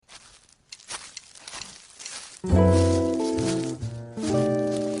Let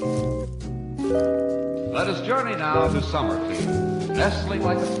us journey now to Summerfield, nestling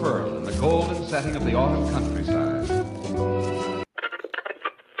like a pearl in the golden setting of the autumn countryside.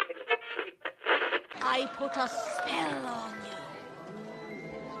 I put a spell on you.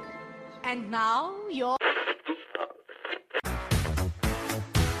 And now you're...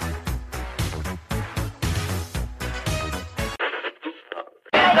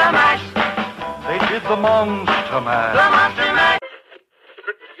 They did the Monster Mash.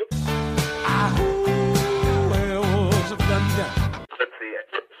 Werewolves have done that.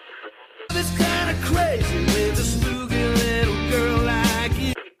 It's kind of crazy with a spooky little girl like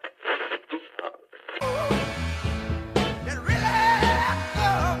you. It really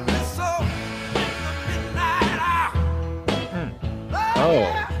got me so in the midnight hour. Oh,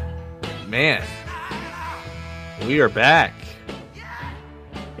 man. We are back.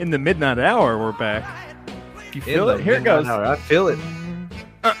 In the midnight hour, we're back. You feel it? Here it goes. Hour. I feel it.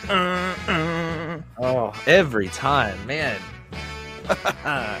 Oh, every time, man.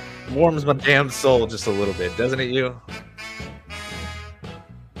 Warms my damn soul just a little bit, doesn't it, you?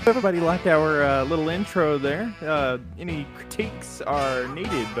 Everybody liked our little intro there. Any critiques are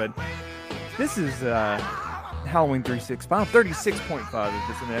needed, but this is Halloween 365, 36.5 if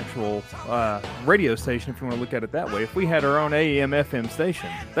it's an actual radio station, if you want to look at it that way. If we had our own AM FM station,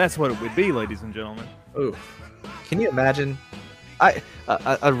 that's what it would be, ladies and gentlemen. Ooh, can you imagine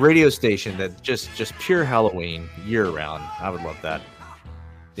a radio station that just pure Halloween year round? I would love that.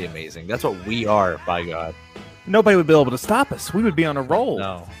 Be amazing. That's what we are, by God. Nobody would be able to stop us. We would be on a roll.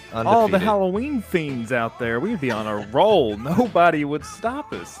 No, all the undefeated. Halloween fiends out there, we would be on a roll. Nobody would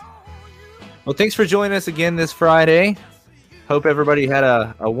stop us. Well, thanks for joining us again this Friday. Hope everybody had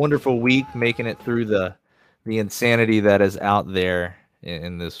a wonderful week making it through the insanity that is out there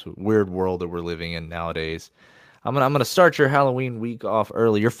in this weird world that we're living in nowadays. I'm gonna start your Halloween week off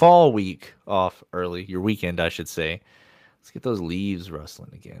early, your fall week off early, your weekend, I should say. Let's get those leaves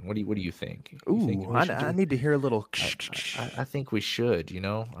rustling again. What do you think? I need to hear a little. I think we should. You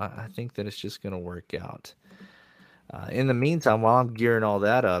know, I think that it's just gonna work out. In the meantime, while I'm gearing all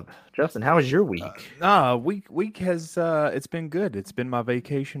that up, Justin, how was your week? Week has it's been good. It's been my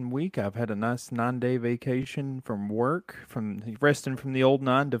vacation week. I've had a nice 9-day vacation from work, from resting from the old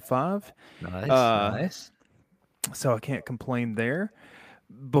 9 to 5. Nice. So I can't complain there.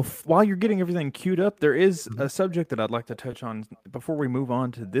 While you're getting everything queued up, there is a subject that I'd like to touch on before we move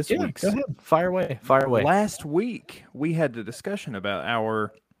on to this week's. Go ahead. Fire away. Last week, we had a discussion about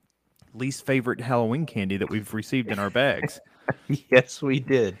our least favorite Halloween candy that we've received in our bags. Yes, we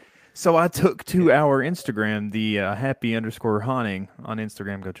did. So I took to our Instagram, the happy_haunting on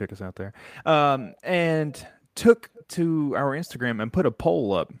Instagram. Go check us out there. And took to our Instagram and put a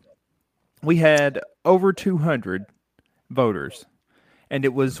poll up. We had over 200 voters. And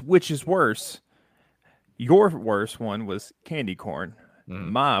it was, which is worse? Your worst one was candy corn.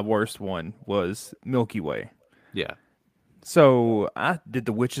 My worst one was Milky Way. Yeah. So I did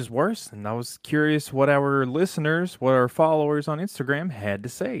the which is worse, and I was curious what our listeners, what our followers on Instagram had to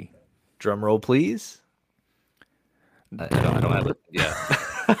say. Drum roll, please. I don't have it. Yeah.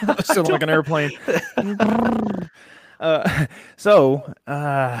 Still like an airplane.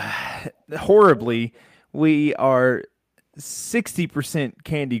 Horribly, we are 60%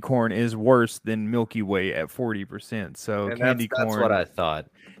 candy corn is worse than Milky Way at 40%. So and candy that's corn. what I thought.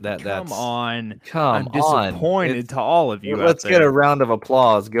 Come on. I'm disappointed to all of you. Let's get a round of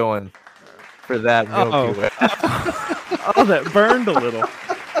applause going for that Milky Way. Oh, that burned a little.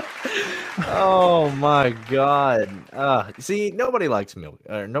 Oh my God! See, nobody likes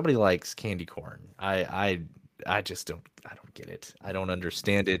nobody likes candy corn. I just don't. I don't get it. I don't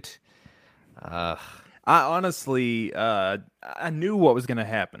understand it. I honestly, I knew what was going to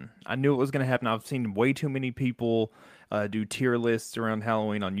happen. I've seen way too many people do tier lists around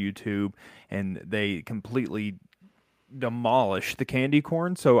Halloween on YouTube, and they completely demolish the candy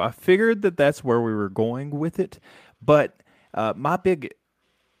corn. So I figured that that's where we were going with it. But my big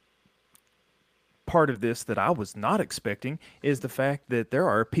part of this that I was not expecting is the fact that there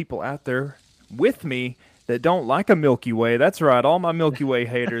are people out there with me that don't like a Milky Way. That's right, all my Milky Way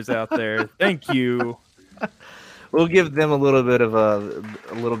haters out there. Thank you. We'll give them a little bit of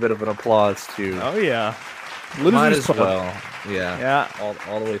an applause too. Oh yeah, Might as Club. well. Yeah.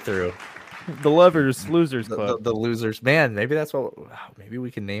 All the way through. The losers club. The losers. Man, maybe that's what. Maybe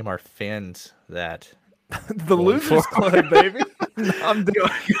we can name our fans that. The losers club, baby. I'm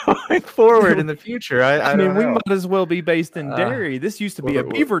going forward in the future. I mean, we might as well be based in Derry. This used to be a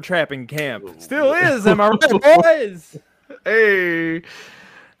beaver trapping camp. Still is. Am I right, boys? Hey.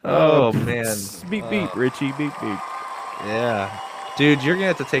 Oh man. Beep beep, Richie, beep beep. Yeah. Dude, you're gonna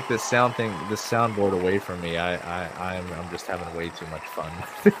have to take this soundboard away from me. I'm just having way too much fun.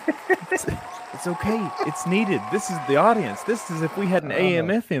 It's okay. It's needed. This is the audience. This is if we had an AM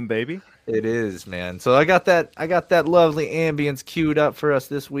FM, baby. It is, man. So I got that lovely ambience queued up for us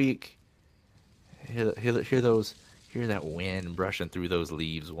this week. Hear that wind brushing through those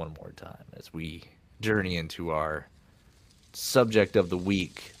leaves one more time as we journey into our subject of the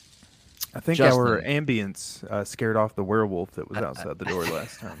week. I think Justin. our ambience scared off the werewolf that was outside the door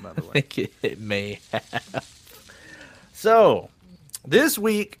last time, by the way. I think it may have. So, this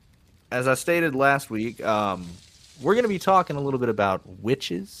week, as I stated last week, we're going to be talking a little bit about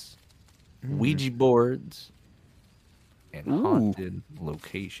witches, Ouija boards, and haunted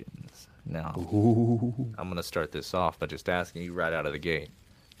locations. Now, I'm going to start this off by just asking you right out of the gate.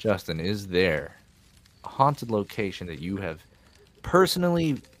 Justin, is there a haunted location that you have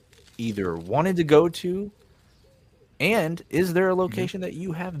personally either wanted to go to, and is there a location that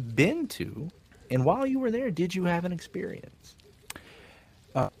you have been to, and while you were there, did you have an experience?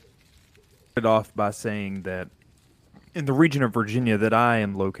 Started off by saying that in the region of Virginia that I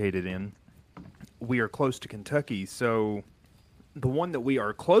am located in, we are close to Kentucky, so the one that we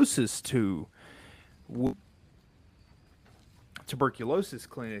are closest to, tuberculosis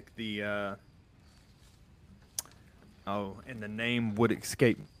clinic, and the name would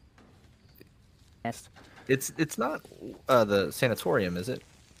escape. It's not the sanatorium, is it?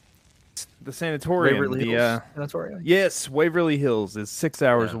 The sanatorium. Waverly Hills Sanatorium? Yes, Waverly Hills is 6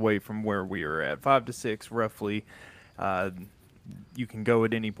 hours away from where we are at. 5 to 6, roughly. You can go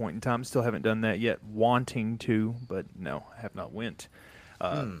at any point in time. Still haven't done that yet. Wanting to, but no, have not went.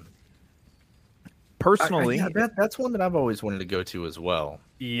 Personally, that's one that I've always wanted to go to as well.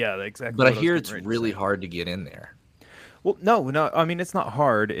 Yeah, exactly. But I hear it's really hard to get in there. Well, no. I mean, it's not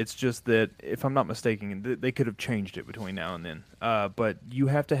hard. It's just that, if I'm not mistaken, they could have changed it between now and then. But you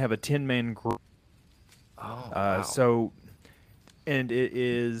have to have a 10-man group. Oh, wow. So, and it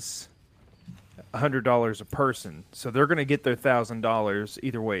is $100 a person. So they're going to get their $1,000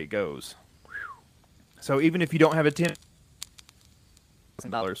 either way it goes. So even if you don't have a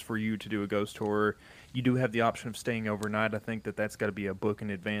 $10,000 for you to do a ghost tour, you do have the option of staying overnight. I think that's got to be a book in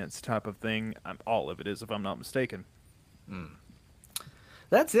advance type of thing. All of it is, if I'm not mistaken.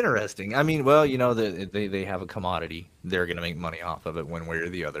 That's interesting. I mean, well, they have a commodity. They're going to make money off of it one way or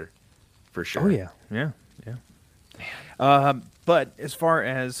the other, for sure. Oh, yeah. But as far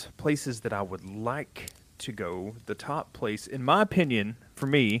as places that I would like to go, the top place, in my opinion, for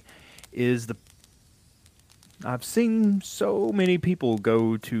me, is I've seen so many people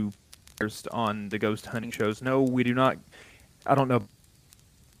go to on the ghost hunting shows. No, we do not. I don't know.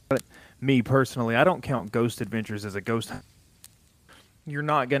 But me personally, I don't count Ghost Adventures as a ghost hunt. You're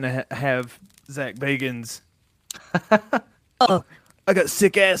not going to have Zach Bagans. Oh, I got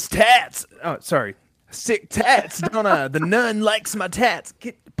sick ass tats. Oh, sorry. Sick tats, don't I? The nun likes my tats.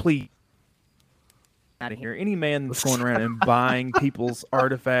 Please. Out of here. Any man that's going around and buying people's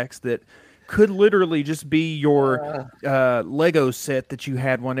artifacts that could literally just be your Lego set that you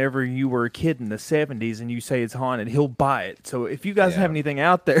had whenever you were a kid in the 70s and you say it's haunted, he'll buy it. So if you guys have anything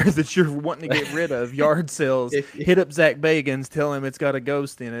out there that you're wanting to get rid of, yard sales, hit up Zach Bagans, tell him it's got a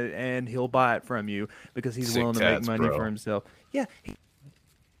ghost in it, and he'll buy it from you because he's willing to make money for himself. Yeah.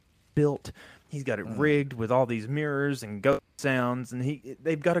 He's got it rigged with all these mirrors and ghost sounds, and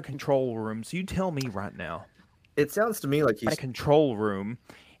they've got a control room. So you tell me right now. It sounds to me like he's a control room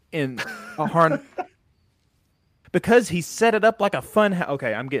in a because he set it up like a fun house.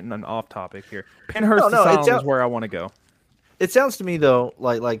 Okay, I'm getting off topic here. Penhurst Asylum is where I want to go. It sounds to me though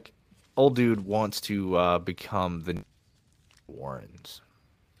like old dude wants to become the Warrens.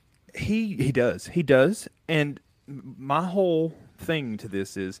 He does, and my whole thing to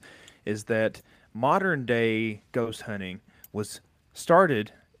this is that modern day ghost hunting was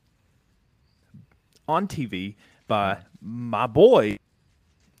started on TV by my boy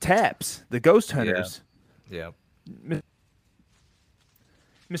Taps, the Ghost Hunters. Yeah.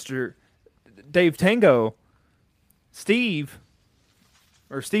 Mr. Dave Tango, Steve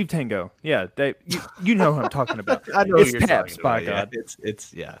Tango. Yeah, Dave, you know who I'm talking about. I know it's you're Taps, by about, God. Yeah.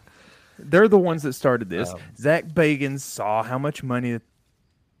 It's They're the ones that started this. Zach Bagans saw how much money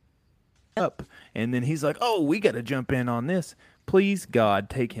up, and then he's like, "Oh, we got to jump in on this. Please, God,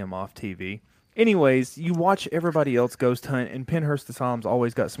 take him off TV." Anyways, you watch everybody else ghost hunt, and Penhurst Asylum's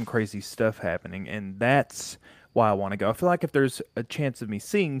always got some crazy stuff happening, and that's why I want to go. I feel like if there's a chance of me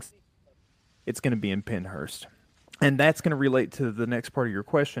seeing, it's going to be in Penhurst. And that's going to relate to the next part of your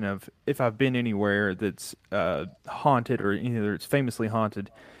question of if I've been anywhere that's haunted or either it's famously haunted,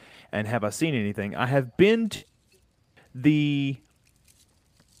 and have I seen anything? I have been to the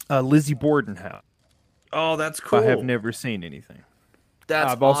Lizzie Borden house. Oh, that's I have cool. never seen anything.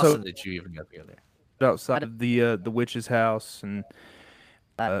 That's I've also awesome that you even got to go there. outside of the witch's house, and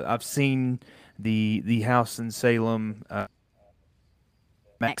I've seen the house in Salem.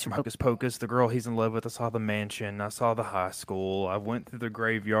 Max from Hocus Pocus, the girl he's in love with. I saw the mansion. I saw the high school. I went through the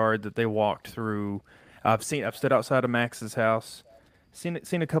graveyard that they walked through. I've stood outside of Max's house. Seen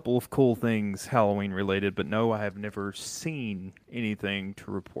a couple of cool things Halloween related, but no, I have never seen anything to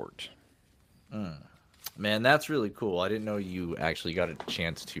report. Man, that's really cool. I didn't know you actually got a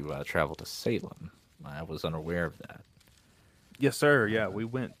chance to travel to Salem. I was unaware of that. Yes, sir. Yeah, we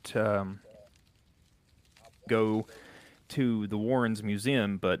went go to the Warrens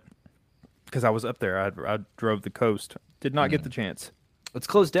Museum, but because I was up there, I drove the coast. Did not get the chance. It's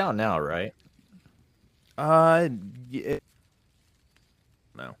closed down now, right? Yeah,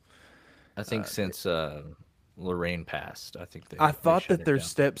 no. I think since Lorraine passed, I think I they thought shut that it their down.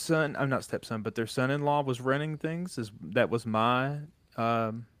 stepson, I'm not stepson, but their son-in-law was running things. That was my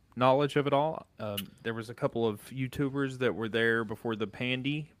knowledge of it all. There was a couple of YouTubers that were there before the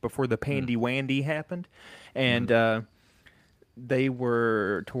pandy wandy happened, and they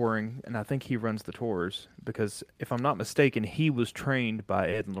were touring, and I think he runs the tours because, if I'm not mistaken, he was trained by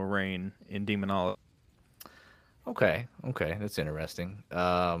Ed and Lorraine in demonology. Okay, that's interesting.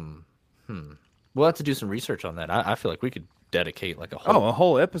 We'll have to do some research on that. I feel like we could dedicate like a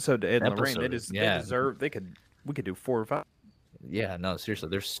whole episode to Ed and Lorraine. episode. They deserve. We could do 4 or 5. Yeah, no, seriously,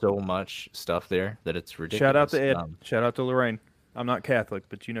 there's so much stuff there that it's ridiculous. Shout out to Ed. Shout out to Lorraine. I'm not Catholic,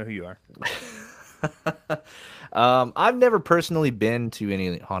 but you know who you are. I've never personally been to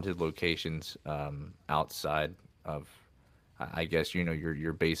any haunted locations outside of, I guess,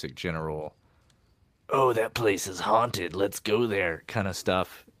 your basic general, oh, that place is haunted, let's go there kind of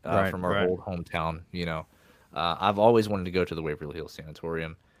stuff from our old hometown. I've always wanted to go to the Waverly Hills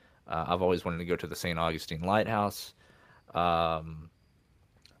Sanatorium. I've always wanted to go to the St. Augustine Lighthouse.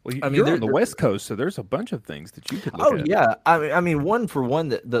 Well, you're on the West Coast, so there's a bunch of things that you could look at. Oh yeah, I mean, one for one,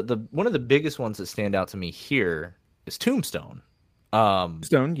 the one of the biggest ones that stand out to me here is Tombstone.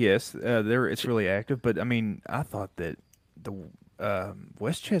 Stone, yes, it's really active, but I mean, I thought that the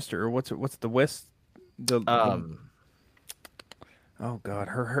Westchester, or what's the West, oh God,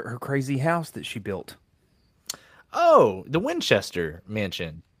 her crazy house that she built. Oh, the Winchester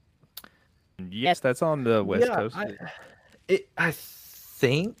Mansion. Yes, that's on the West Coast. I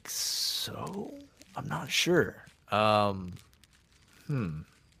think so. I'm not sure. I'll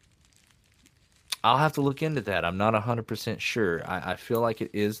have to look into that. I'm not 100% sure. I feel like it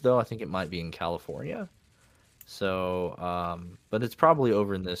is, though. I think it might be in California. So, but it's probably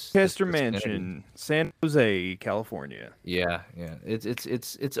over in this Chester vicinity. Mansion, San Jose, California. Yeah.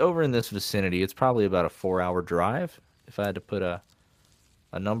 It's over in this vicinity. It's probably about a 4-hour drive, if I had to put a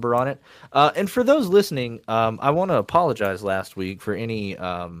number on it. And for those listening, I want to apologize last week for any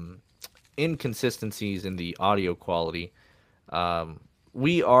inconsistencies in the audio quality.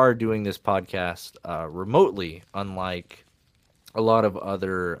 We are doing this podcast remotely, unlike a lot of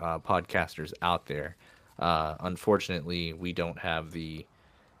other podcasters out there. Unfortunately, we don't have the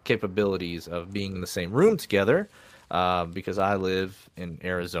capabilities of being in the same room together because I live in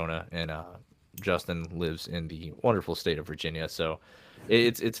Arizona and Justin lives in the wonderful state of Virginia. So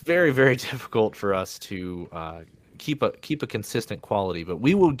it's very, very difficult for us to keep a consistent quality. But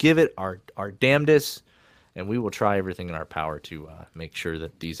we will give it our damnedest, and we will try everything in our power to make sure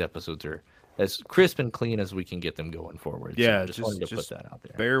that these episodes are as crisp and clean as we can get them going forward. Yeah, so just wanted to put that out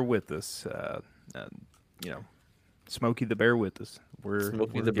there. Bear with us. Smokey the Bear with us.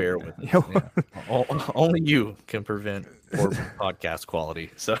 Smokey the Bear with us. Yeah. Only you can prevent poor podcast quality.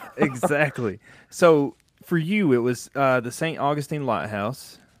 So exactly. So for you, it was the St. Augustine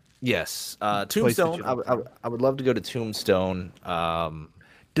Lighthouse. Yes, Tombstone. I would love to go to Tombstone.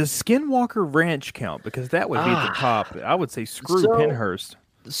 Does Skinwalker Ranch count? Because that would be the top. I would say screw Pennhurst.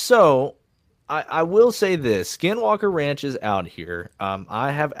 So I will say this: Skinwalker Ranch is out here.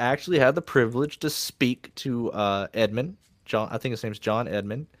 I have actually had the privilege to speak to Edmund. John, I think his name's John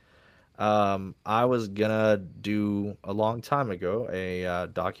Edmund. I was gonna do a long time ago a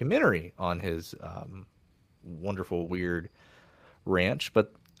documentary on his wonderful, weird ranch,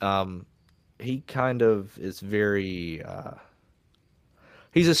 but he kind of is very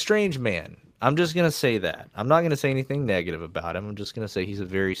he's a strange man. I'm just gonna say that. I'm not gonna say anything negative about him. I'm just gonna say he's a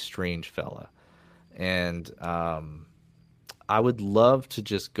very strange fella, and I would love to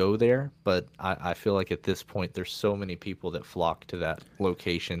just go there, but I feel like at this point there's so many people that flock to that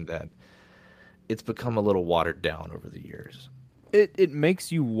location that it's become a little watered down over the years. It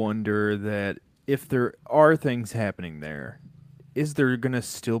makes you wonder that if there are things happening there, is there gonna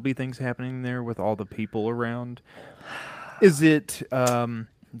still be things happening there with all the people around? Is it the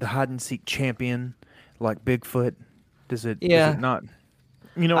hide and seek champion like Bigfoot? Does it Yeah. not?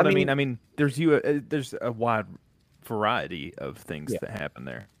 You know I what I mean? mean- I mean, there's a wide variety of things Yeah. that happen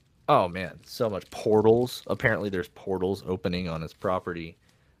there. Oh man, so much portals. Apparently, there's portals opening on his property.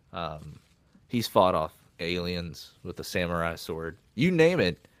 He's fought off aliens with a samurai sword. You name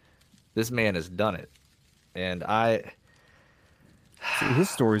it, this man has done it. And See, his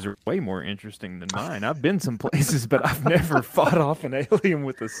stories are way more interesting than mine. I've been some places, but I've never fought off an alien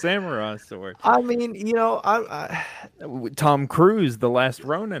with a samurai sword. mean, Tom Cruise, the last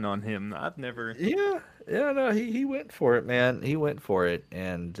Ronin on him. I've never. yeah, no, he went for it, man. He went for it,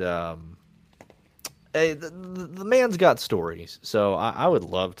 and hey, the man's got stories. So I would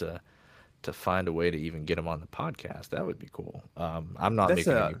love to find a way to even get him on the podcast. That would be cool. I'm not That's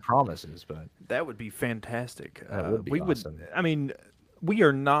making any promises, but That would be fantastic. That would be we awesome. would. I mean, we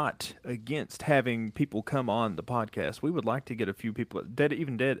are not against having people come on the podcast. We would like to get a few people and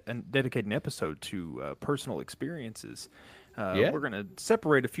dedicate an episode to personal experiences. Yeah. We're gonna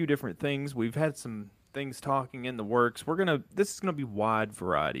separate a few different things. We've had some things talking in the works. This is gonna be wide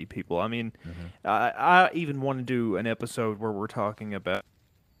variety, people. I mean, Mm-hmm. I even want to do an episode where we're talking about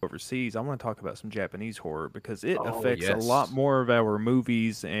overseas. I want to talk about some Japanese horror because it Oh, affects a yes. lot more of our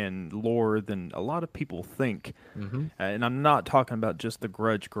movies and lore than a lot of people think. Mm-hmm. And I'm not talking about just the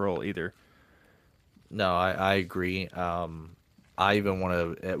Grudge Girl either. No, I agree. I even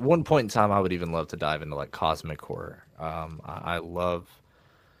want to. At one point in time, I would even love to dive into like cosmic horror. I love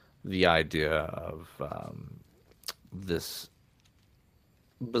the idea of this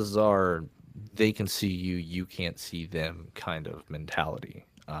bizarre "they can see you, you can't see them" kind of mentality.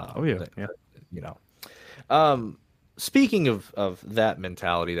 Oh, yeah, that- yeah. You know. Speaking of that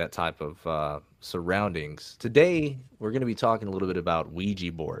mentality, that type of surroundings, today we're going to be talking a little bit about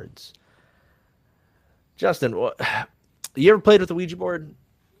Ouija boards. Justin, you ever played with a Ouija board?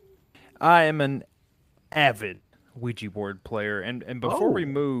 I am an avid Ouija board player, and before Oh. we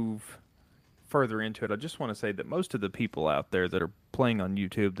move further into it, I just want to say that most of the people out there that are playing on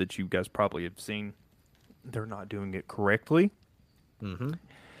YouTube that you guys probably have seen, they're not doing it correctly. Mm-hmm.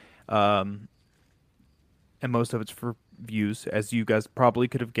 And most of it's for views, as you guys probably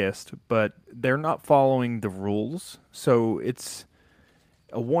could have guessed, but they're not following the rules. So it's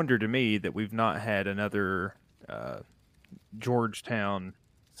a wonder to me that we've not had another Georgetown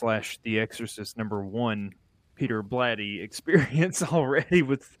 / The Exorcist #1 Peter Blatty experience already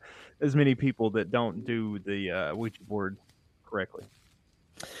with as many people that don't do the Ouija board correctly.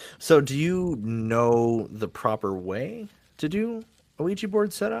 So, do you know the proper way to do a Ouija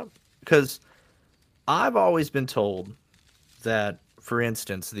board setup? Because I've always been told that, for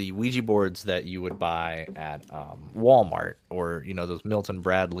instance, the Ouija boards that you would buy at Walmart or those Milton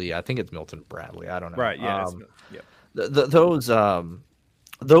Bradley. I think it's Milton Bradley. I don't know. Right? Yeah. Yeah.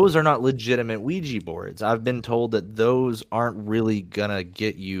 Those are not legitimate Ouija boards. I've been told that those aren't really gonna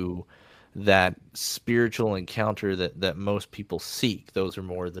get you that spiritual encounter that most people seek. Those are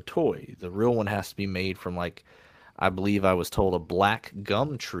more the toy. The real one has to be made from, like, I believe I was told, a black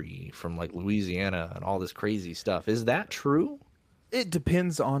gum tree from like Louisiana and all this crazy stuff. Is that true? It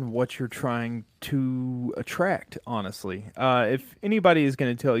depends on what you're trying to attract, honestly. If anybody is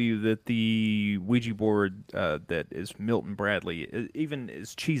going to tell you that the Ouija board that is Milton Bradley, even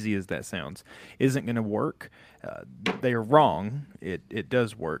as cheesy as that sounds, isn't going to work, they are wrong. It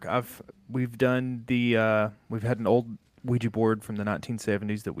does work. We've had an old Ouija board from the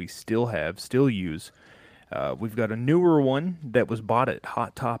 1970s that we still use. We've got a newer one that was bought at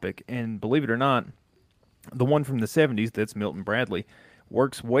Hot Topic, and believe it or not, the one from the 70s, that's Milton Bradley,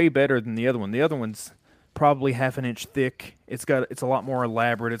 works way better than the other one. The other one's probably half an inch thick. It's a lot more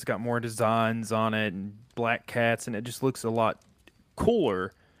elaborate. It's got more designs on it and black cats, and it just looks a lot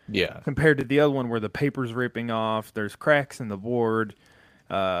cooler Yeah. compared to the other one where the paper's ripping off. There's cracks in the board.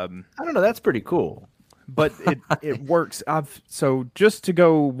 I don't know. That's pretty cool. But it works. So just to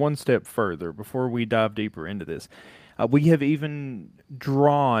go one step further before we dive deeper into this, we have even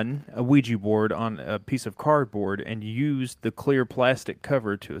drawn a Ouija board on a piece of cardboard and used the clear plastic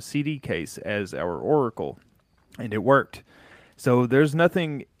cover to a CD case as our oracle, and it worked. So there's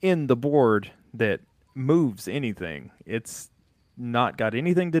nothing in the board that moves anything. It's not got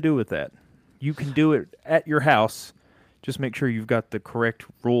anything to do with that. You can do it at your house. Just make sure you've got the correct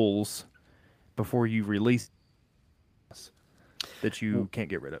rules before you release. that you can't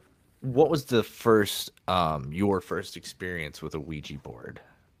get rid of. What was the first, your first experience with a Ouija board?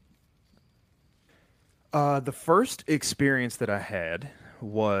 The first experience that I had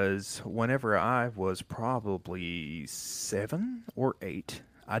was whenever I was probably 7 or 8.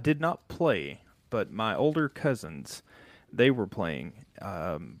 I did not play, but my older cousins, they were playing.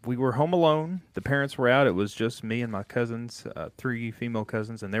 We were home alone. The parents were out. It was just me and my cousins, 3 female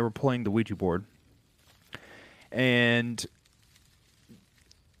cousins, and they were playing the Ouija board. And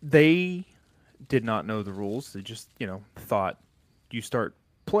they did not know the rules. They just, thought you start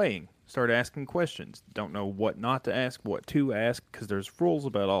playing, start asking questions. Don't know what not to ask, what to ask, because there's rules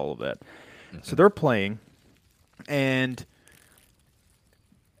about all of that. So they're playing, and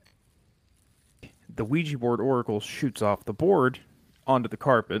the Ouija board oracle shoots off the board onto the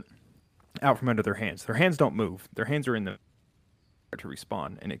carpet, out from under their hands. Their hands don't move. Their hands are in the to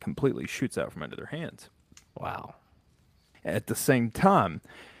respawn, and it completely shoots out from under their hands. Wow. At the same time,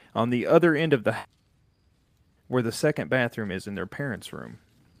 on the other end of where the second bathroom is in their parents' room,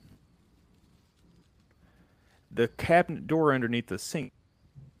 the cabinet door underneath the sink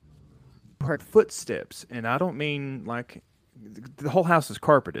heard footsteps, and I don't mean like the whole house is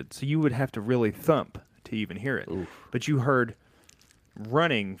carpeted, so you would have to really thump to even hear it. Oof. But you heard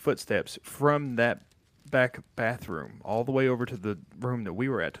running footsteps from that back bathroom all the way over to the room that we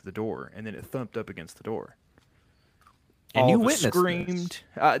were at, to the door, and then it thumped up against the door. And All you of us witnessed screamed. this?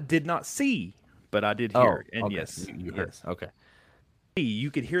 I did not see, but I did hear it. And okay. yes, You heard. yes. Okay.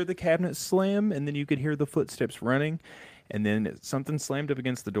 You could hear the cabinet slam, and then you could hear the footsteps running, and then something slammed up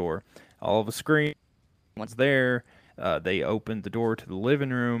against the door. All of a scream. Once there, they opened the door to the living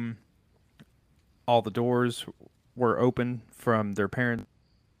room. All the doors were open from their parents'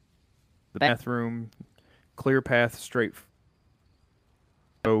 the bathroom, clear path straight.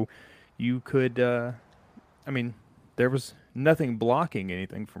 So you could, there was nothing blocking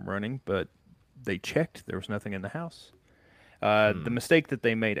anything from running, but they checked. There was nothing in the house. The mistake that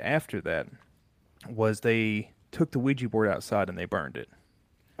they made after that was they took the Ouija board outside and they burned it.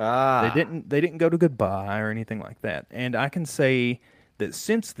 Ah. They didn't go to goodbye or anything like that. And I can say that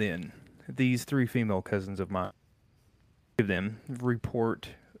since then, these 3 female cousins of mine, of them report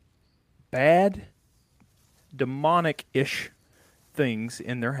bad, demonic-ish things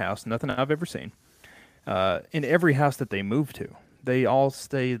in their house. Nothing I've ever seen. In every house that they move to, they all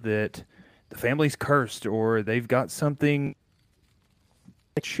say that the family's cursed, or they've got something.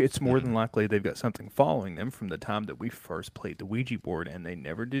 It's more than likely they've got something following them from the time that we first played the Ouija board, and they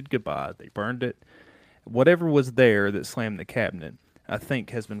never did goodbye. They burned it. Whatever was there that slammed the cabinet, I think,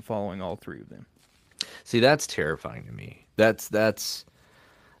 has been following all 3 of them. See, that's terrifying to me. That's.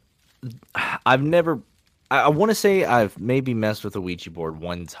 I've never. I want to say I've maybe messed with a Ouija board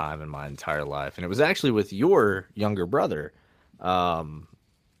one time in my entire life, and it was actually with your younger brother, who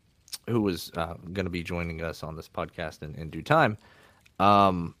was going to be joining us on this podcast in due time.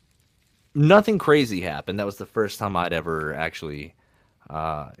 Nothing crazy happened. That was the first time I'd ever actually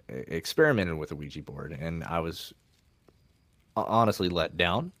experimented with a Ouija board, and I was honestly let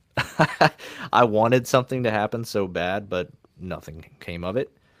down. I wanted something to happen so bad, but nothing came of it.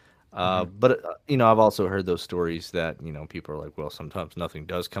 But I've also heard those stories that, people are like, well, sometimes nothing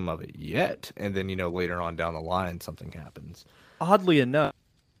does come of it yet. And then, later on down the line, something happens. Oddly enough,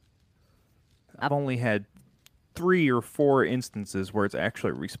 I've only had 3 or 4 instances where it's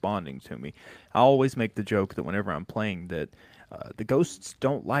actually responding to me. I always make the joke that whenever I'm playing that the ghosts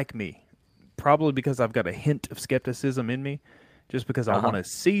don't like me, probably because I've got a hint of skepticism in me, just because I want to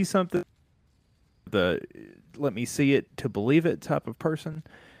see something, let me see it to believe it type of person.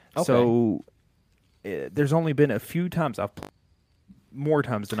 Okay. So there's only been a few times I've played, more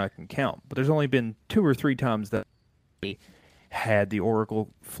times than I can count, but there's only been 2 or 3 times that I had the oracle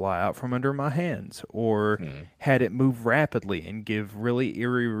fly out from under my hands, or had it move rapidly and give really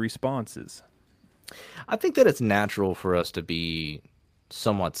eerie responses. I think that it's natural for us to be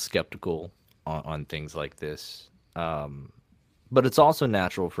somewhat skeptical on things like this. But it's also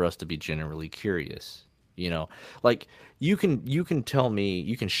natural for us to be generally curious. Like you can tell me,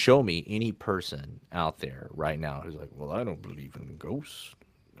 you can show me any person out there right now who's like, well, I don't believe in ghosts.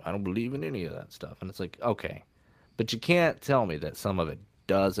 I don't believe in any of that stuff. And it's like, okay, but you can't tell me that some of it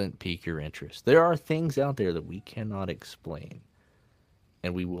doesn't pique your interest. There are things out there that we cannot explain,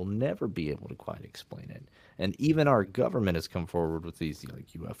 and we will never be able to quite explain it. And even our government has come forward with these like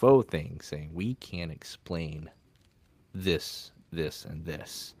UFO things, saying we can't explain this, and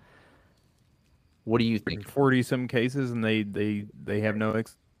this. What do you think? 40 some cases, and they have no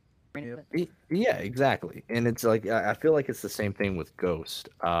Yeah, exactly. And it's like I feel like it's the same thing with ghosts,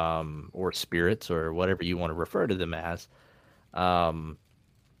 or spirits, or whatever you want to refer to them as.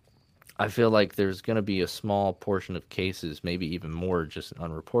 I feel like there's going to be a small portion of cases, maybe even more, just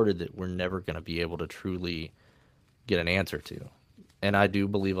unreported, that we're never going to be able to truly get an answer to. And I do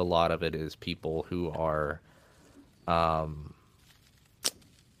believe a lot of it is people who are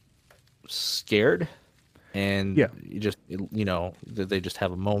scared, and they just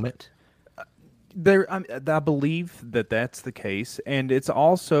have a moment. I believe that that's the case, and it's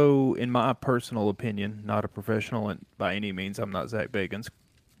also, in my personal opinion, not a professional, and by any means, I'm not Zach Bagans,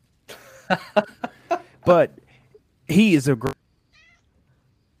 but he is a great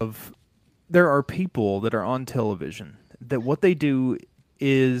of. There are people that are on television that what they do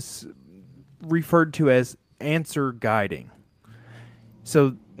is referred to as answer guiding.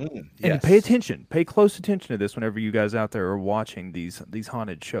 So, and pay attention, pay close attention to this whenever you guys out there are watching these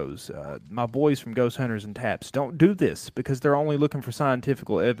haunted shows. My boys from Ghost Hunters and Taps don't do this because they're only looking for scientific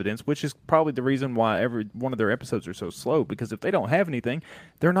evidence, which is probably the reason why every one of their episodes are so slow, because if they don't have anything,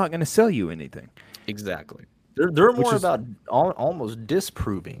 they're not going to sell you anything. Exactly. They're more about almost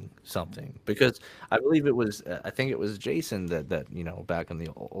disproving something, because I believe I think it was Jason that back in the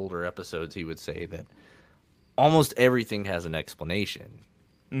older episodes, he would say that almost everything has an explanation.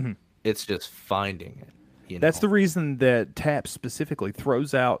 Mm-hmm. It's just finding it. That's the reason that TAP specifically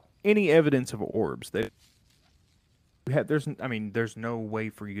throws out any evidence of orbs. There's no way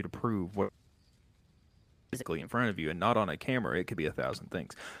for you to prove what physically in front of you, and not on a camera. It could be 1,000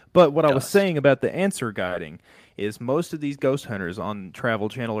 things. But what I was saying about the answer guiding is most of these ghost hunters on Travel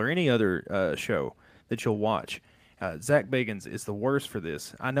Channel or any other show that you'll watch, Zach Bagans is the worst for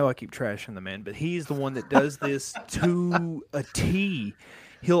this. I know I keep trashing the man, but he's the one that does this to a T.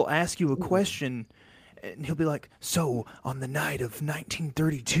 He'll ask you a question, and he'll be like, "So, on the night of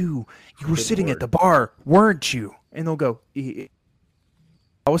 1932, you were sitting at the bar, weren't you?" And they'll go, "I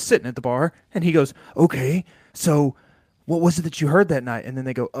was sitting at the bar." And he goes, "Okay, so what was it that you heard that night?" And then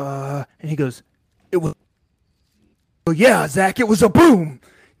they go, and he goes, "It was, well, yeah, Zach, it was a boom."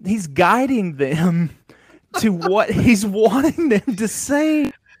 He's guiding them to what he's wanting them to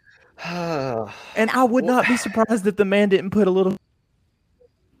say. And I would not be surprised if the man didn't put a little,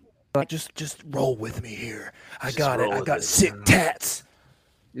 like, just roll with me here. I got it. I got sick tats.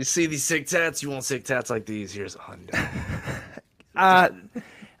 You see these sick tats? You want sick tats like these? Here's a hundo.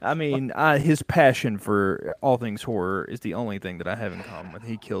 His passion for all things horror is the only thing that I have in common with.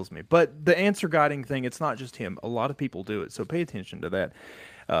 He kills me. But the answer guiding thing, it's not just him. A lot of people do it, so pay attention to that.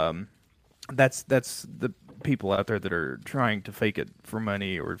 That's the people out there that are trying to fake it for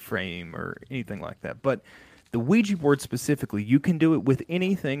money or fame or anything like that. But the Ouija board specifically, you can do it with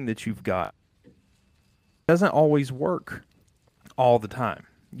anything that you've got. It doesn't always work all the time.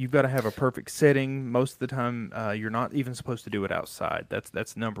 You've got to have a perfect setting. Most of the time, you're not even supposed to do it outside.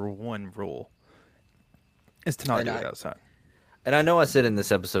 That's number one rule, is to not do it outside. And I know I said in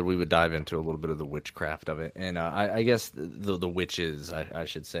this episode we would dive into a little bit of the witchcraft of it, and I guess the witches, I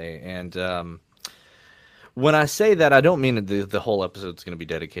should say. And when I say that, I don't mean that the whole episode is going to be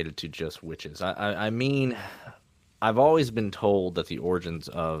dedicated to just witches. I mean, I've always been told that the origins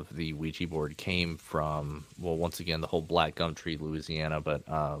of the Ouija board came from, well, once again, the whole Black Gum Tree, Louisiana, but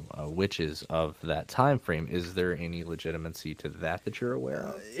witches of that time frame. Is there any legitimacy to that you're aware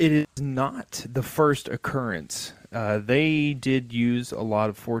of? It is not the first occurrence. They did use a lot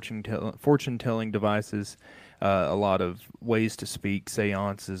of fortune-telling devices, a lot of ways to speak,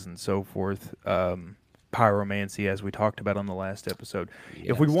 seances, and so forth. Pyromancy, as we talked about on the last episode. Yes.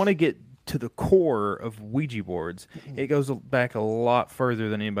 If we want to get to the core of Ouija boards, it goes back a lot further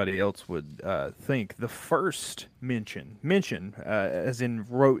than anybody else would think. The first mention, as in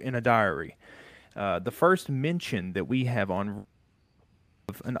wrote in a diary, the first mention that we have on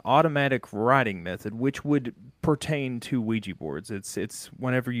an automatic writing method, which would pertain to Ouija boards. It's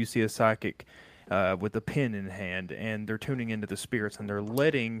whenever you see a psychic with a pen in hand, and they're tuning into the spirits, and they're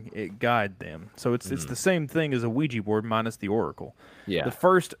letting it guide them. So it's the same thing as a Ouija board minus the oracle. Yeah. The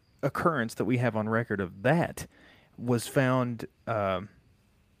first occurrence that we have on record of that was found, and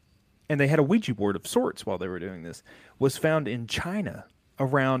they had a Ouija board of sorts while they were doing this, was found in China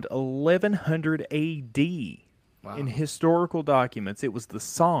around 1100 A.D. Wow. In historical documents. It was the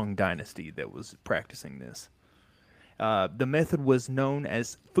Song dynasty that was practicing this. The method was known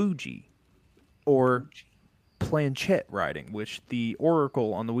as Fuji, or planchette writing, which the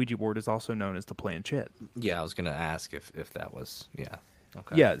oracle on the Ouija board is also known as the planchette. Yeah, I was going to ask if that was, yeah.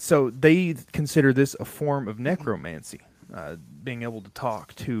 Okay. Yeah, so they consider this a form of necromancy, being able to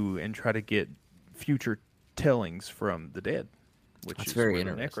talk to and try to get future tellings from the dead, which That's is very where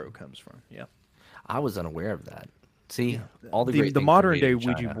the necro comes from. Yeah, I was unaware of that. See, all the the great modern day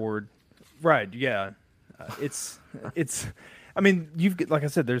Ouija board, right? Yeah, it's I mean, like I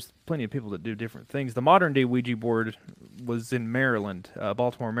said, there's plenty of people that do different things. The modern day Ouija board was in Maryland,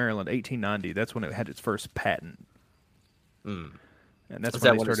 Baltimore, Maryland, 1890. That's when it had its first patent, and that's Is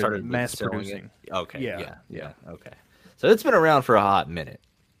when that they when it started started mass selling producing. it? Okay. Yeah. Yeah. Okay. So it's been around for a hot minute.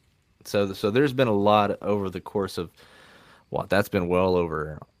 So there's been a lot over the course of what that's been well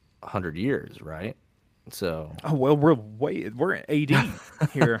over 100 years, right? So Oh well, we're AD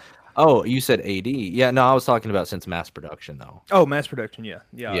here. oh, you said AD. Yeah, no, I was talking about since mass production though. Oh, mass production, yeah,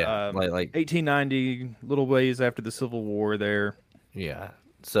 Yeah, like 1890, little ways after the Civil War. There, yeah.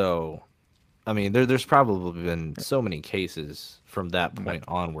 So I mean, there's probably been so many cases from that point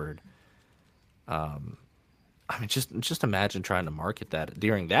onward. I mean, just imagine trying to market that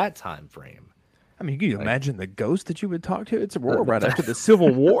during that time frame. I mean, can you imagine the ghost that you would talk to? It's a war right after the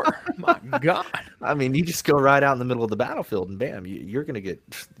Civil War. My God. I mean, you just go right out in the middle of the battlefield, and bam, you're gonna get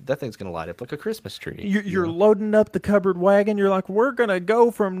that thing's gonna light up like a Christmas tree. You're loading up the covered wagon. You're like, we're gonna go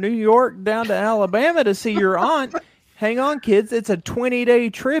from New York down to Alabama to see your aunt. Hang on, kids. It's a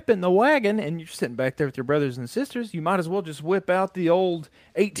 20-day trip in the wagon, and you're sitting back there with your brothers and sisters. You might as well just whip out the old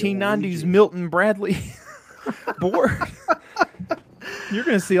 1890s Milton Bradley board. You're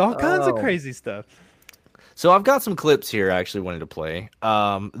going to see all kinds of crazy stuff. So I've got some clips here I actually wanted to play.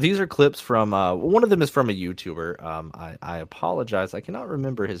 These are clips from one of them is from a YouTuber. I apologize. I cannot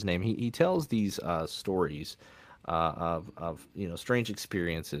remember his name. He tells these stories of strange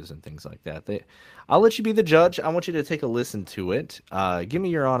experiences and things like that. I'll let you be the judge. I want you to take a listen to it. Give me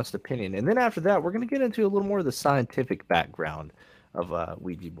your honest opinion. And then after that, we're going to get into a little more of the scientific background of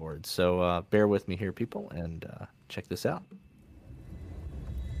Ouija boards. So bear with me here, people, and check this out.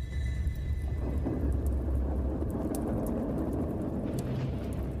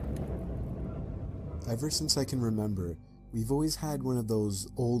 Ever since I can remember, we've always had one of those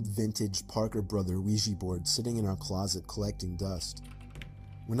old vintage Parker Brother Ouija boards sitting in our closet collecting dust.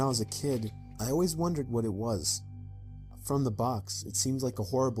 When I was a kid, I always wondered what it was. From the box, it seemed like a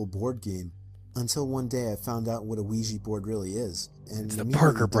horrible board game, until one day I found out what a Ouija board really is, and It's the immediately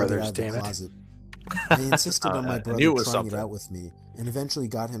Parker dug it Brothers, out of the damn it. closet. I insisted on my I brother knew it was trying something. it out with me, and eventually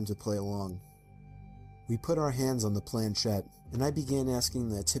got him to play along. We put our hands on the planchette, and I began asking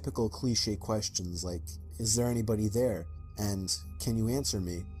the typical cliche questions like, is there anybody there? And can you answer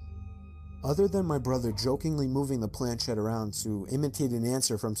me? Other than my brother jokingly moving the planchette around to imitate an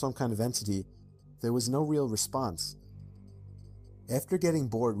answer from some kind of entity, there was no real response. After getting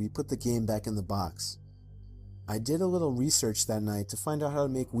bored, we put the game back in the box. I did a little research that night to find out how to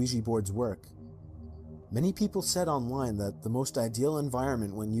make Ouija boards work. Many people said online that the most ideal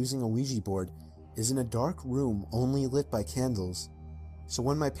environment when using a Ouija board is in a dark room only lit by candles. So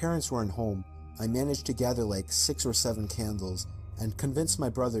when my parents weren't home, I managed to gather like 6 or 7 candles and convinced my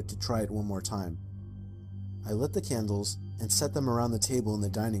brother to try it one more time. I lit the candles and set them around the table in the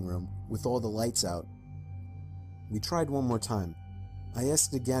dining room with all the lights out. We tried one more time. I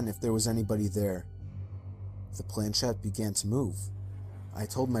asked again if there was anybody there. The planchette began to move. I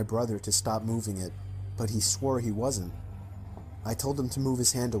told my brother to stop moving it, but he swore he wasn't. I told him to move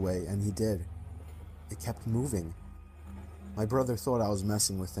his hand away, and he did. It kept moving. My brother thought I was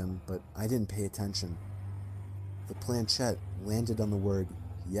messing with him, but I didn't pay attention. The planchette landed on the word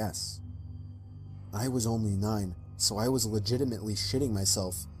yes. I was only 9, so I was legitimately shitting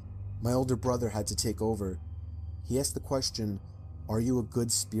myself. My older brother had to take over. He asked the question, "Are you a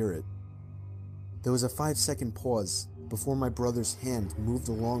good spirit?" There was a 5-second pause before my brother's hand moved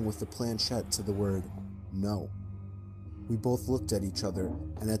along with the planchette to the word no. We both looked at each other,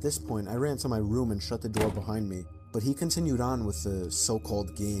 and at this point I ran to my room and shut the door behind me, but he continued on with the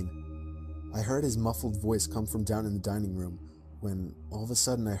so-called game. I heard his muffled voice come from down in the dining room, when all of a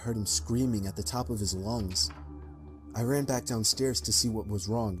sudden I heard him screaming at the top of his lungs. I ran back downstairs to see what was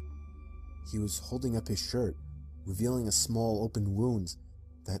wrong. He was holding up his shirt, revealing a small open wound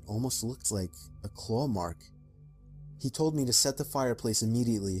that almost looked like a claw mark. He told me to set the fireplace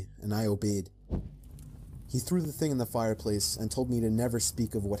immediately, and I obeyed. He threw the thing in the fireplace and told me to never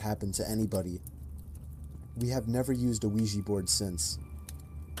speak of what happened to anybody. We have never used a Ouija board since.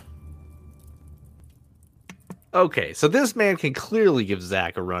 Okay, so this man can clearly give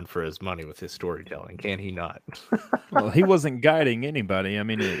Zach a run for his money with his storytelling, can he not? Well, he wasn't guiding anybody. I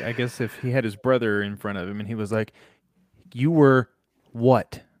mean, I guess if he had his brother in front of him and he was like, "You were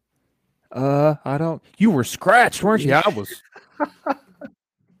what? I don't. You were scratched, weren't you?" I was.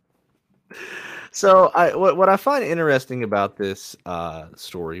 So what I find interesting about this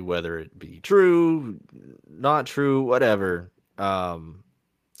story, whether it be true, not true, whatever,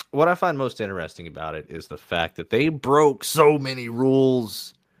 what I find most interesting about it is the fact that they broke so many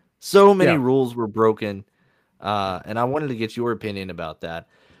rules. So many rules were broken. and I wanted to get your opinion about that.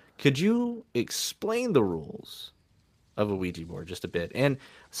 Could you explain the rules of a Ouija board just a bit? And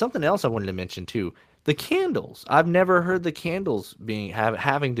something else I wanted to mention too, the candles. I've never heard the candles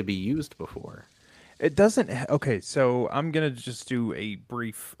having to be used before. It doesn't. Okay, so I'm gonna just do a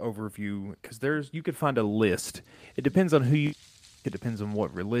brief overview because you could find a list. It depends on who you. It depends on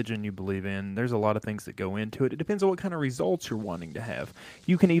what religion you believe in. There's a lot of things that go into it. It depends on what kind of results you're wanting to have.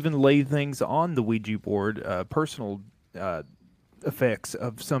 You can even lay things on the Ouija board, personal effects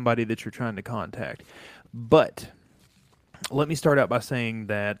of somebody that you're trying to contact. But let me start out by saying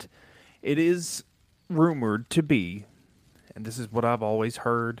that it is rumored to be, and this is what I've always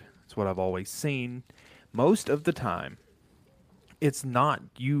heard, it's what I've always seen, most of the time, it's not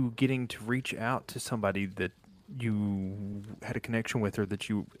you getting to reach out to somebody that you had a connection with or that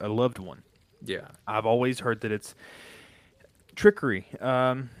a loved one. Yeah. I've always heard that it's trickery.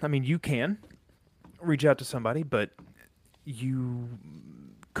 I mean, you can reach out to somebody, but you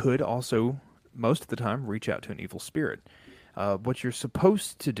could also, most of the time, reach out to an evil spirit. What you're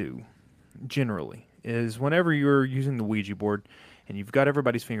supposed to do, generally, is whenever you're using the Ouija board and you've got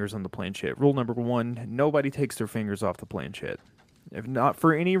everybody's fingers on the planchette, rule number 1, nobody takes their fingers off the planchette. If not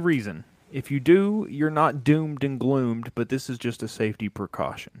for any reason. If you do, you're not doomed and gloomed, but this is just a safety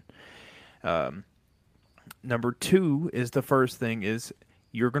precaution. Number 2 is the first thing is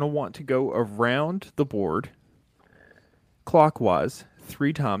you're going to want to go around the board clockwise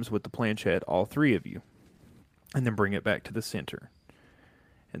 3 times with the planchette, all 3 of you, and then bring it back to the center.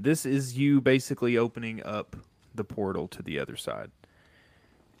 And this is you basically opening up the portal to the other side.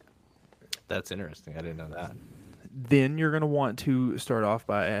 That's interesting. I didn't know that. Then you're going to want to start off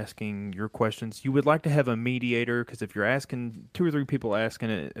by asking your questions. You would like to have a mediator, because if you're asking 2 or 3 people asking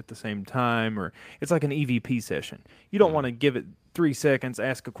it at the same time, or it's like an EVP session. You don't want to give it 3 seconds,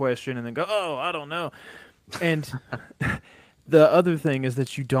 ask a question, and then go, oh, I don't know. And the other thing is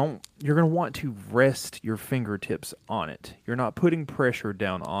that you're going to want to rest your fingertips on it. You're not putting pressure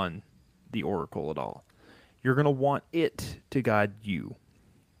down on the oracle at all. You're going to want it to guide you.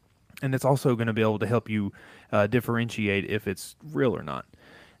 And it's also going to be able to help you differentiate if it's real or not.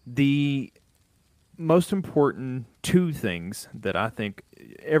 The most important 2 things that I think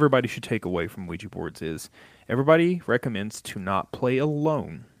everybody should take away from Ouija boards is everybody recommends to not play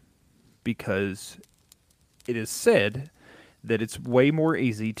alone, because it is said that it's way more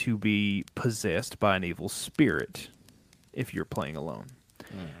easy to be possessed by an evil spirit if you're playing alone.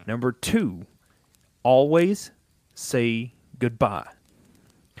 Number 2, always say goodbye.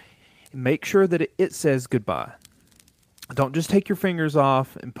 Make sure that it says goodbye. Don't just take your fingers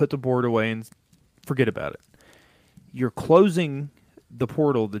off and put the board away and forget about it. You're closing the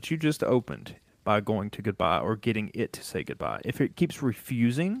portal that you just opened by going to goodbye or getting it to say goodbye. If it keeps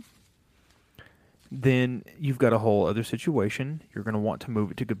refusing, then you've got a whole other situation. You're going to want to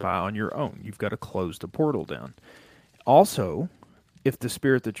move it to goodbye on your own. You've got to close the portal down. Also, if the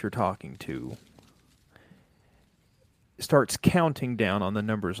spirit that you're talking to starts counting down on the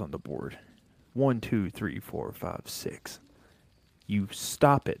numbers on the board, 1, 2, 3, 4, 5, 6, you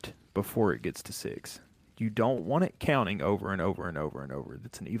stop it before it gets to 6. You don't want it counting over and over and over and over.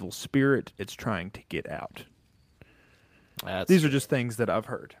 That's an evil spirit. It's trying to get out. These are just things that I've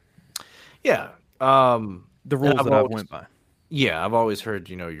heard. Yeah. The rules that I've went by. Yeah, I've always heard,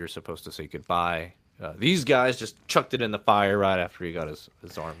 you're supposed to say goodbye. These guys just chucked it in the fire right after he got his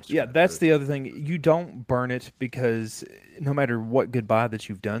arms. Yeah, that's the other thing. You don't burn it, because no matter what goodbye that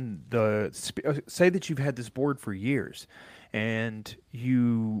you've done, say that you've had this board for years, and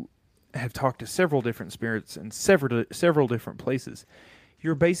you have talked to several different spirits in several different places.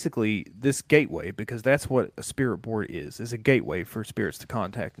 You're basically this gateway, because that's what a spirit board is a gateway for spirits to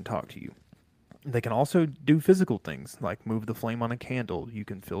contact and talk to you. They can also do physical things, like move the flame on a candle. You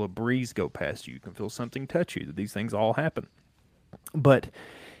can feel a breeze go past you. You can feel something touch you. These things all happen. But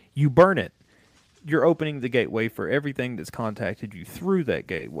you burn it. You're opening the gateway for everything that's contacted you through that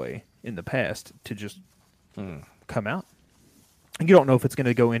gateway in the past to just come out. You don't know if it's going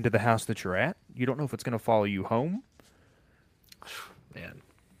to go into the house that you're at. You don't know if it's going to follow you home. Man.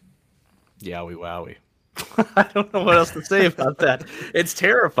 Yowie wowie. I don't know what else to say about that. It's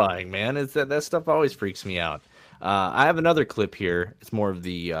terrifying, man. It's that stuff always freaks me out. I have another clip here. It's more of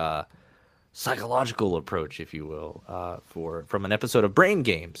the psychological approach, if you will, from an episode of Brain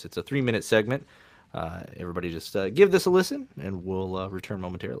Games. It's a 3-minute segment. Everybody just give this a listen, and we'll return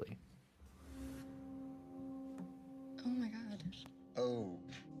momentarily. Oh my god. Oh.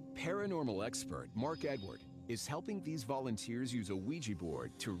 Paranormal expert Mark Edward is helping these volunteers use a Ouija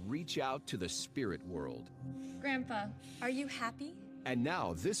board to reach out to the spirit world. Grandpa, are you happy? And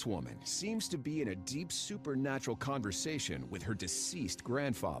now this woman seems to be in a deep supernatural conversation with her deceased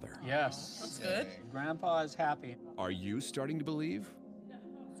grandfather. Yes. That's good. Grandpa is happy. Are you starting to believe?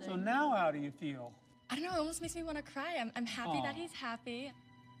 So now how do you feel? I don't know. It almost makes me want to cry. I'm happy that he's happy.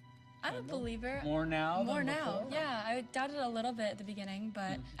 I'm a believer. More now More than now. before? Yeah, I doubted a little bit at the beginning,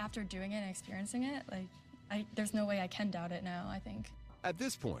 but after doing it and experiencing it, there's no way I can doubt it now, I think. At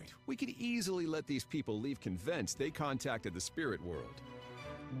this point, we could easily let these people leave convinced they contacted the spirit world.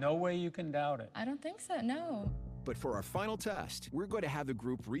 No way you can doubt it. I don't think so, no. But for our final test, we're going to have the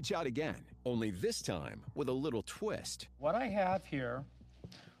group reach out again, only this time with a little twist. What I have here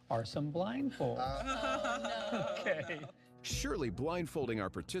are some blindfolds. Okay. Surely blindfolding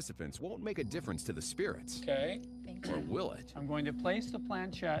our participants won't make a difference to the spirits. Okay. Thank Or you. will it? I'm going to place the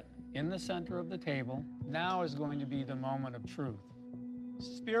planchette in the center of the table. Now is going to be the moment of truth.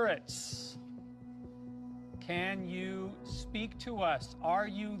 Spirits, can you speak to us? Are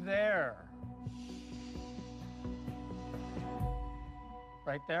you there?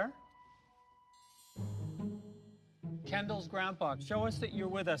 Right there? Kendall's grandpa, show us that you're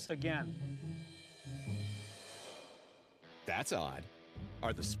with us again. That's odd.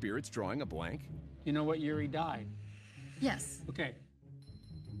 Are the spirits drawing a blank? You know what year he died? Yes. Okay.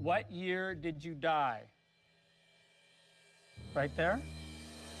 What year did you die? Right there?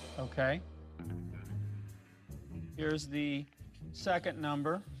 Okay. Here's the second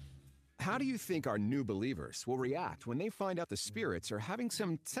number. How do you think our new believers will react when they find out the spirits are having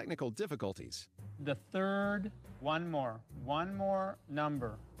some technical difficulties? The third, one more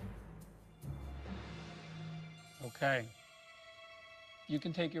number. Okay. You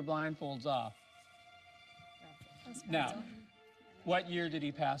can take your blindfolds off. Now, what year did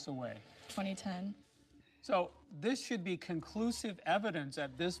he pass away? 2010. So this should be conclusive evidence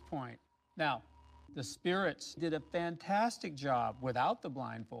at this point. Now, the spirits did a fantastic job without the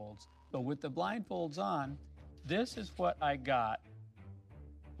blindfolds, but with the blindfolds on, this is what I got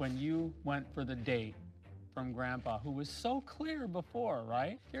when you went for the date from Grandpa, who was so clear before,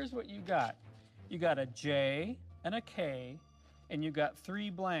 right? Here's what you got. You got a J and a K, and you got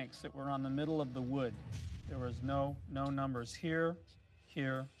 3 blanks that were on the middle of the wood. There was no numbers here,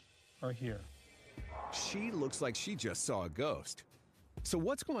 here, or here. She looks like she just saw a ghost. So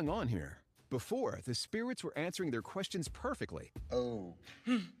what's going on here? Before, the spirits were answering their questions perfectly. Oh.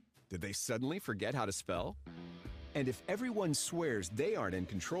 Did they suddenly forget how to spell? And if everyone swears they aren't in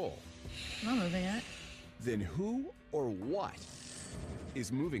control, I'm not moving it. then who or what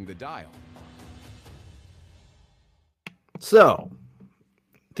is moving the dial? So,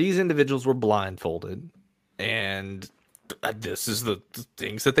 these individuals were blindfolded, and this is the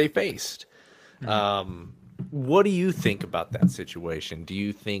things that they faced. What do you think about that situation? Do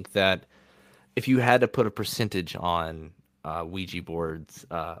you think that if you had to put a percentage on Ouija boards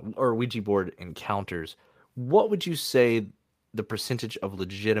or Ouija board encounters, what would you say the percentage of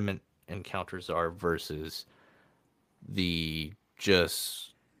legitimate encounters are versus the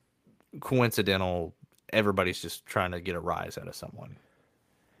just coincidental, everybody's just trying to get a rise out of someone?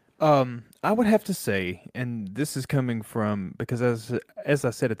 I would have to say, and this is coming from, because as I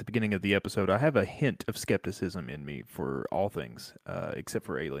said at the beginning of the episode, I have a hint of skepticism in me for all things, except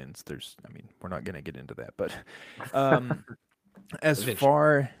for aliens. We're not going to get into that, but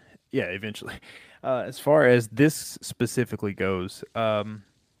eventually. As far as this specifically goes, one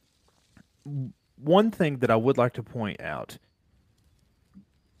thing that I would like to point out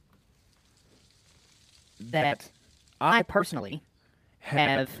that I personally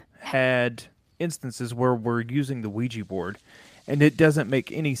have had instances where we're using the Ouija board and it doesn't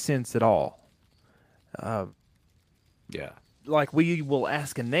make any sense at all. Like we will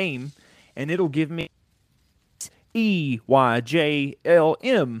ask a name and it'll give me EYJLM.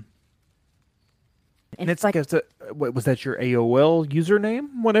 And it's like, what was that, your AOL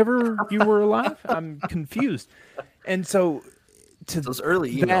username whenever you were alive? I'm confused. And so to those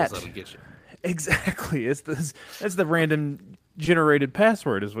early emails that'll get you. Exactly. It's the random generated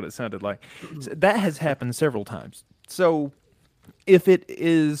password is what it sounded like. So that has happened several times. So if it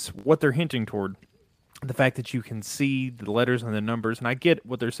is what they're hinting toward, the fact that you can see the letters and the numbers, and I get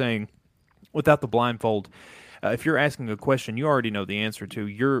what they're saying without the blindfold, if you're asking a question you already know the answer to,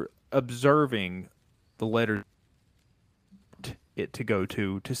 you're observing the letter it to go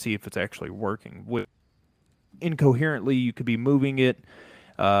to see if it's actually working. Incoherently, you could be moving it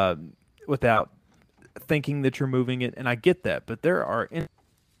without thinking that you're moving it, and I get that, but there are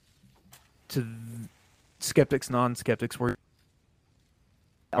to skeptics, non-skeptics, where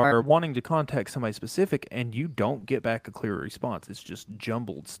are wanting to contact somebody specific and you don't get back a clear response. It's just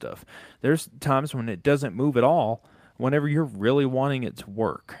jumbled stuff. There's times when it doesn't move at all whenever you're really wanting it to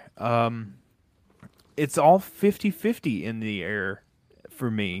work. It's all 50-50 in the air for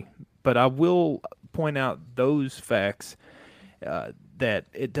me, but I will point out those facts that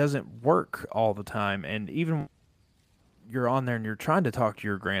it doesn't work all the time. And even you're on there and you're trying to talk to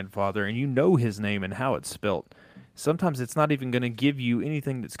your grandfather and you know his name and how it's spelt, sometimes it's not even going to give you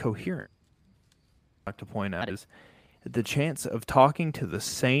anything that's coherent. I'd like to point out is the chance of talking to the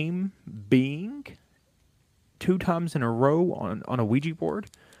same being 2 times in a row on a Ouija board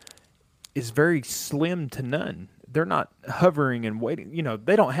is very slim to none. They're not hovering and waiting. You know,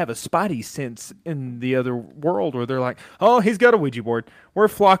 they don't have a spidey sense in the other world where they're like, oh, he's got a Ouija board. We're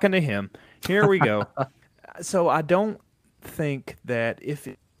flocking to him. Here we go. So I don't think that if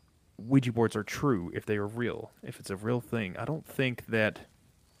Ouija boards are true, if they are real, if it's a real thing, I don't think that,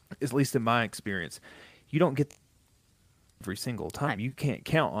 at least in my experience, you don't get every single time. You can't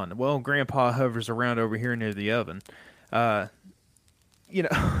count on, well, Grandpa hovers around over here near the oven. You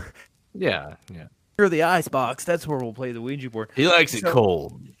know. Yeah. Near the ice box, that's where we'll play the Ouija board. He likes it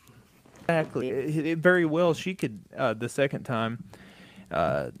cold. Exactly. It very well, she could, the second time,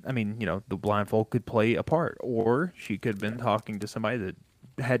 I mean, you know, the blindfold could play a part, or she could have been talking to somebody that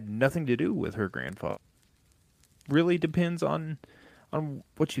had nothing to do with her grandfather. Really depends on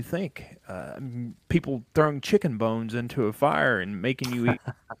what you think. People throwing chicken bones into a fire and making you eat.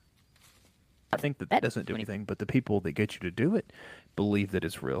 I think that doesn't do anything, but the people that get you to do it believe that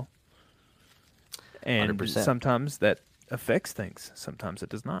it's real. And 100%. Sometimes that affects things. Sometimes it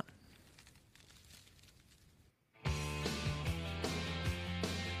does not.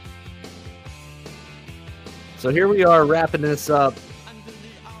 So here we are wrapping this up.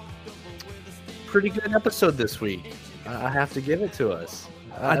 Pretty good episode this week. I have to give it to us.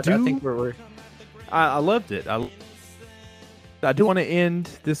 I think I loved it. I do want to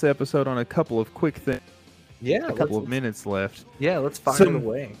end this episode on a couple of quick things. Yeah, a couple of minutes left. Yeah, let's fire it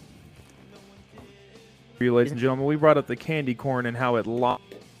away. Ladies and gentlemen, we brought up the candy corn and how it lost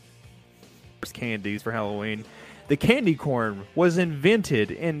candies for Halloween. The candy corn was invented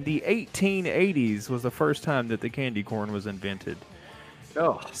in the 1880s. Was the first time that the candy corn was invented.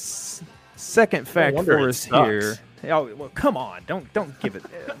 Oh, second fact for us here. Oh, well, come on! Don't give it.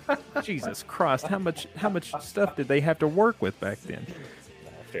 Jesus Christ! How much stuff did they have to work with back then?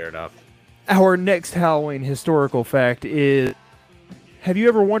 Fair enough. Our next Halloween historical fact is: have you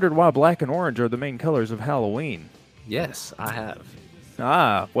ever wondered why black and orange are the main colors of Halloween? Yes, I have.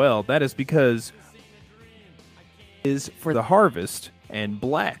 Ah, well, that is because is for the harvest, and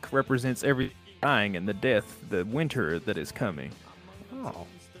black represents everything dying and the death, the winter that is coming. Oh,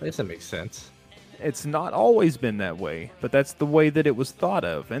 I guess that makes sense. It's not always been that way, but that's the way that it was thought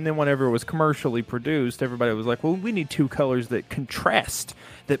of. And then whenever it was commercially produced, everybody was like, well, we need 2 colors that contrast,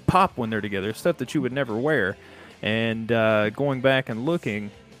 that pop when they're together, stuff that you would never wear. And going back and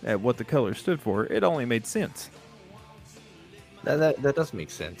looking at what the color stood for, it only made sense. That does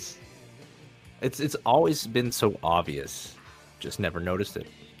make sense. It's always been so obvious, just never noticed it.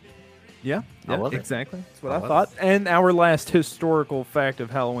 Yeah, I love exactly. it. That's what I thought. And our last historical fact of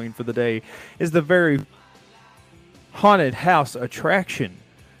Halloween for the day is the very haunted house attraction.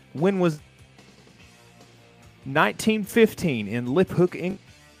 When was 1915 in Lip Hook, England?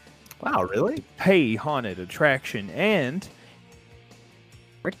 Wow, really? Hey, haunted attraction. And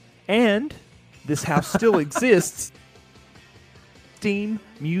this house still exists. Steam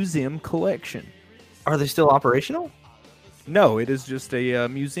Museum Collection. Are they still operational? No, it is just a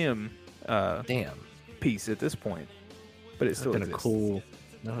museum damn piece at this point. But it still exists. That would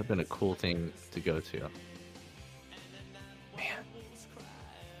have been a cool thing to go to. Man.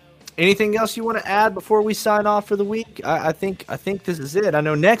 Anything else you want to add before we sign off for the week? I think this is it. I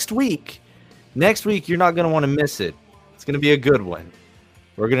know next week you're not going to want to miss it. It's going to be a good one.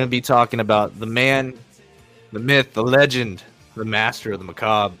 We're going to be talking about the man, the myth, the legend, the master of the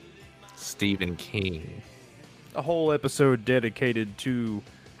macabre, Stephen King. A whole episode dedicated to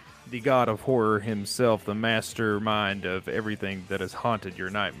the god of horror himself, the mastermind of everything that has haunted your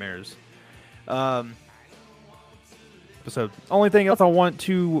nightmares. Episode. Only thing else I want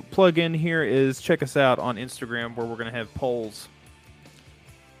to plug in here is check us out on Instagram, where we're going to have polls.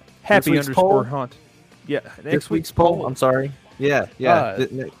 Happy_haunt. Yeah, next week's poll. I'm sorry. Yeah.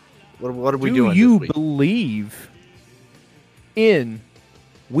 What are we doing? Do you believe in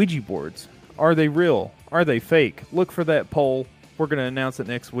Ouija boards? Are they real? Are they fake? Look for that poll. We're going to announce it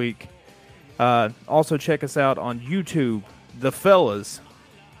next week. Also, check us out on YouTube, The Fellas.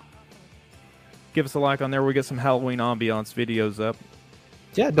 Give us a like on there. We get some Halloween ambiance videos up.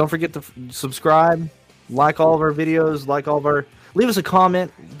 Yeah, don't forget to subscribe, like all of our videos, like all of our leave us a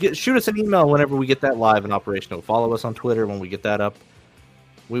comment. Shoot us an email whenever we get that live and operational. Follow us on Twitter when we get that up.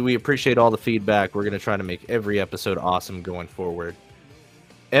 We appreciate all the feedback. We're going to try to make every episode awesome going forward.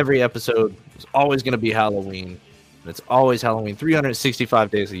 Every episode is always going to be Halloween. And it's always Halloween 365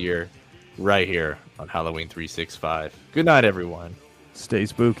 days a year right here on Halloween 365. Good night, everyone. Stay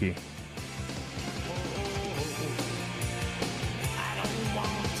spooky.